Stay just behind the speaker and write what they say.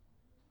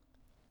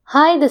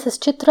Hi, this is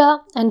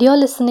Chitra, and you're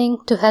listening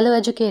to Hello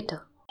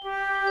Educator.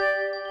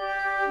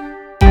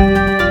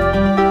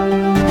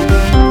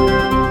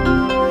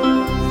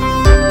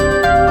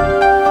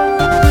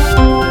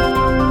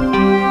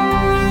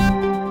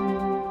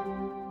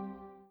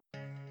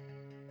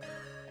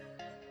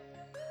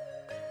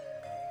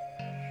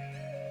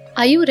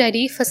 Are you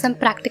ready for some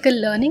practical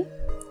learning?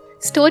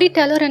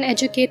 Storyteller and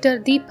educator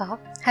Deepa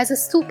has a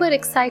super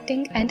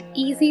exciting and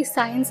easy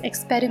science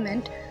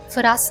experiment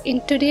for us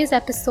in today's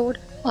episode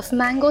of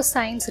Mango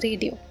Science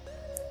Radio.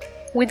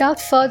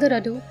 Without further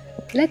ado,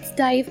 let's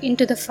dive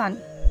into the fun.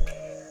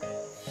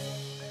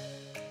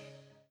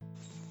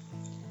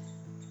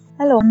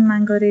 Hello,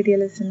 Mango Radio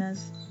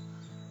listeners.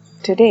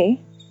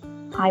 Today,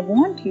 I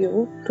want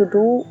you to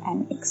do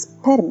an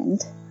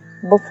experiment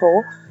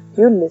before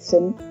you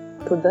listen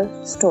to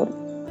the story.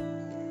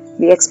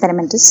 The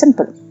experiment is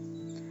simple.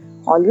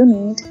 All you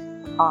need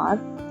are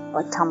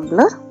a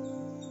tumbler,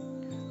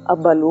 a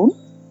balloon,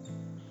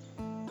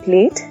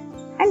 plate,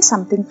 and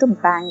something to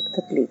bang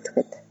the plate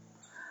with.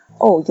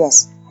 Oh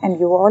yes, and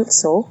you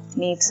also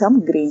need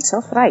some grains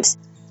of rice.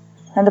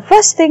 And the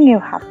first thing you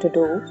have to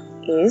do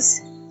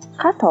is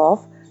cut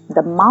off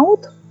the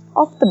mouth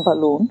of the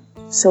balloon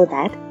so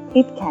that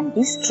it can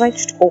be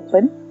stretched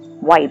open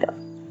wider.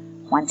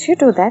 Once you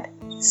do that,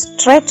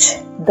 stretch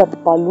the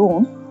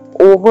balloon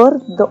over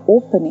the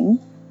opening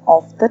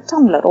of the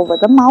tumbler, over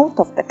the mouth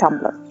of the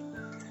tumbler.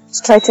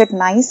 Stretch it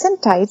nice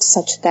and tight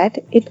such that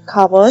it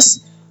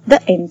covers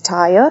the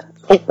entire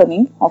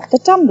opening of the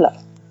tumbler.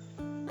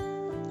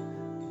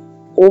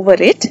 Over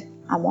it,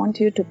 I want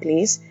you to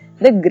place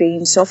the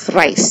grains of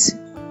rice.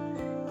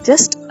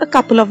 Just a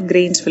couple of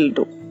grains will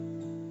do.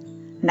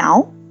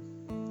 Now,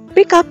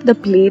 pick up the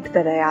plate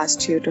that I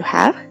asked you to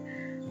have,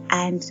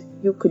 and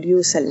you could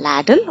use a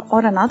ladle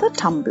or another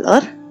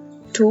tumbler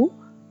to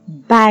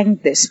bang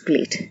this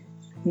plate.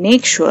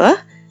 Make sure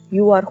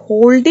you are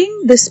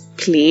holding this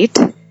plate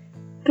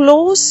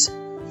close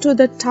to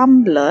the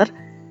tumbler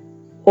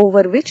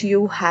over which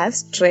you have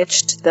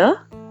stretched the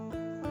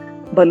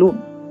balloon.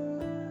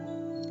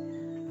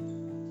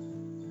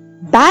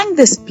 Bang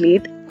this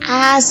plate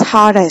as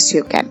hard as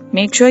you can.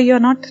 Make sure you are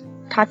not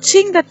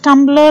touching the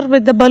tumbler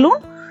with the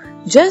balloon,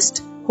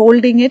 just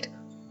holding it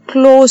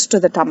close to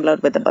the tumbler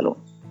with the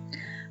balloon.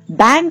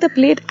 Bang the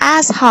plate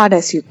as hard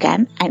as you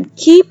can and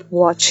keep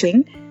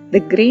watching the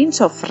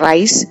grains of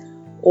rice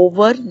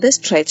over the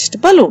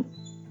stretched balloon.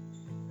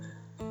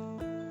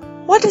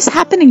 What is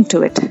happening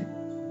to it?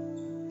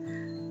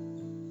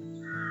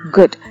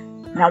 Good.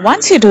 Now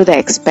once you do the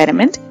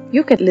experiment,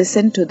 you can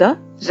listen to the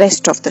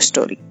rest of the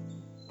story.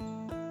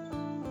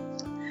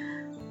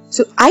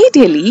 So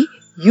ideally,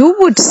 you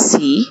would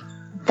see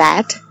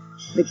that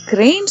the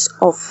grains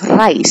of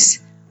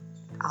rice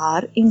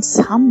are in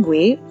some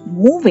way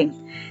moving.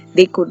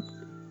 They could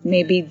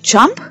maybe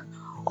jump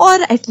or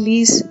at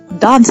least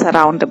dance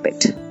around a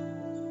bit.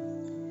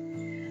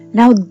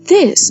 Now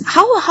this,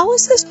 how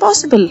is this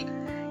possible?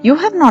 You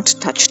have not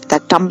touched the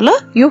tumbler,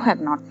 you have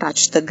not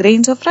touched the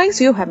grains of rice,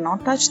 you have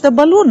not touched the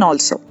balloon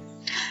also.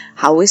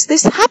 How is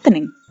this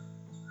happening?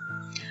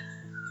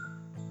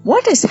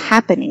 What is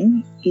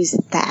happening is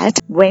that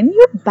when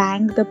you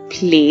bang the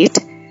plate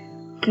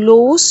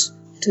close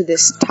to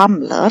this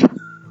tumbler,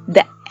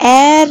 the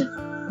air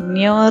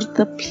near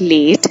the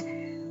plate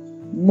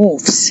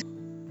moves.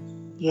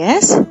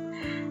 Yes?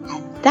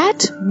 And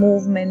that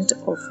movement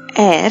of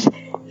air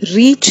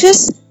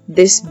reaches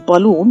this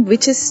balloon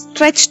which is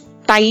stretched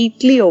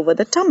tightly over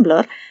the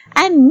tumbler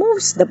and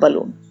moves the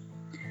balloon.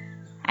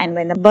 And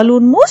when the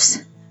balloon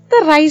moves,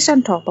 the rice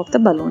on top of the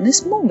balloon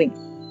is moving.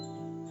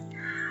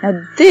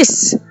 Now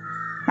this,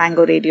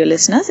 Mango Radio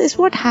listeners, is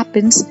what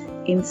happens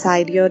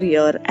inside your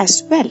ear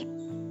as well.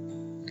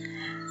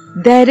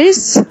 There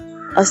is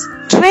a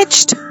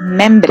stretched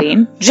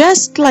membrane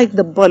just like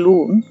the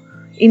balloon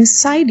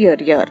inside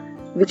your ear,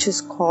 which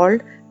is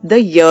called the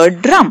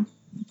eardrum.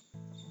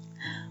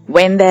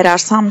 When there are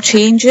some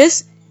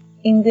changes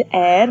in the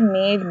air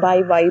made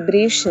by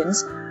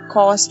vibrations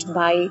caused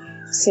by,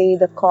 say,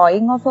 the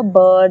cawing of a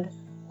bird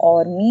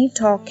or me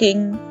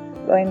talking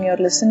when you're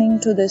listening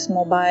to this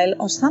mobile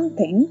or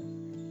something,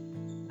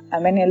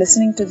 when you're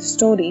listening to the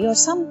story or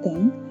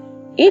something,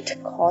 it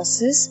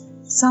causes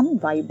some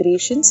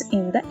vibrations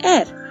in the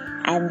air,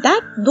 and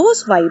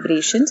those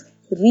vibrations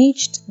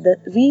reach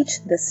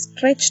the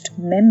stretched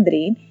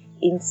membrane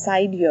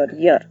inside your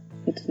ear.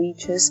 It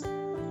reaches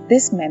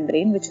this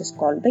membrane which is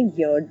called the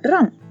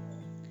eardrum,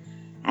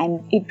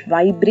 and it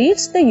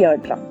vibrates the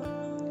eardrum.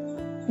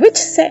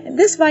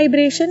 This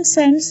vibration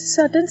sends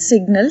certain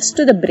signals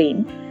to the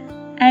brain,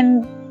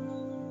 and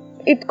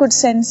it could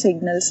send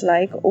signals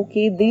like,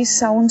 okay, these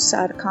sounds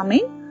are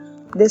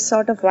coming. This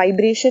sort of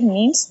vibration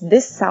means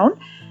this sound,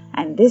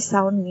 and this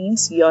sound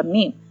means your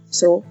name.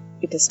 So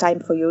it is time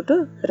for you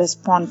to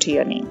respond to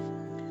your name.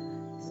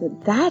 So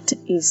that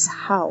is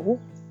how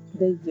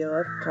the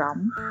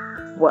eardrum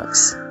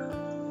works.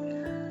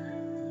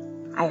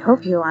 I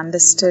hope you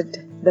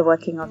understood the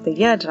working of the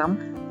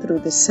eardrum through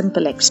this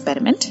simple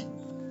experiment.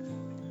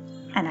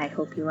 And I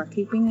hope you are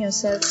keeping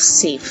yourself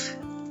safe.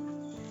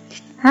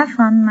 Have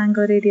fun,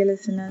 Mango Radio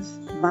listeners.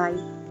 Bye.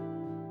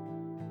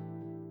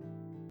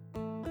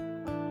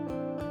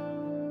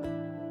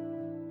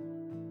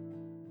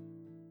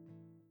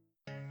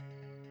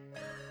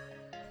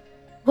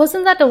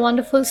 Wasn't that a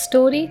wonderful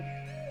story?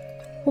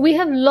 We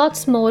have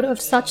lots more of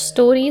such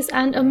stories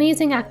and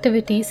amazing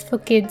activities for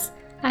kids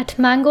at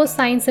Mango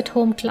Science at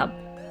Home Club,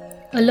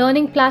 a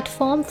learning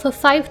platform for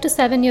 5 to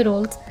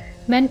 7-year-olds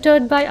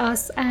mentored by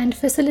us and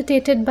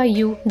facilitated by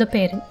you, the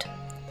parent.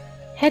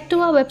 Head to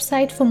our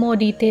website for more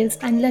details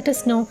and let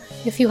us know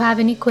if you have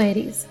any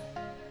queries.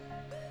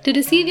 To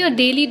receive your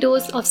daily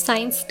dose of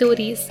science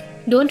stories,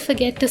 don't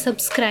forget to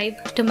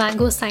subscribe to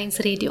Mango Science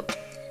Radio.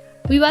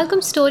 We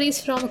welcome stories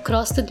from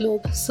across the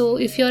globe, so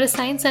if you're a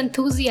science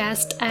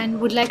enthusiast and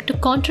would like to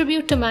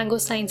contribute to Mango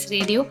Science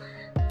Radio,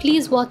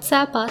 please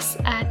WhatsApp us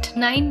at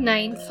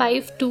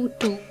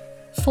 99522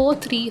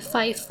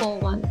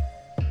 43541.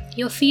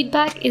 Your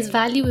feedback is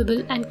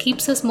valuable and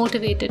keeps us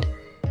motivated,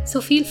 so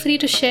feel free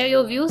to share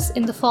your views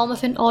in the form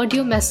of an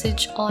audio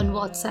message on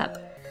WhatsApp.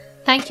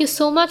 Thank you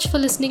so much for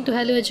listening to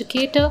Hello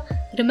Educator.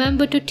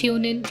 Remember to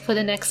tune in for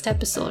the next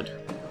episode.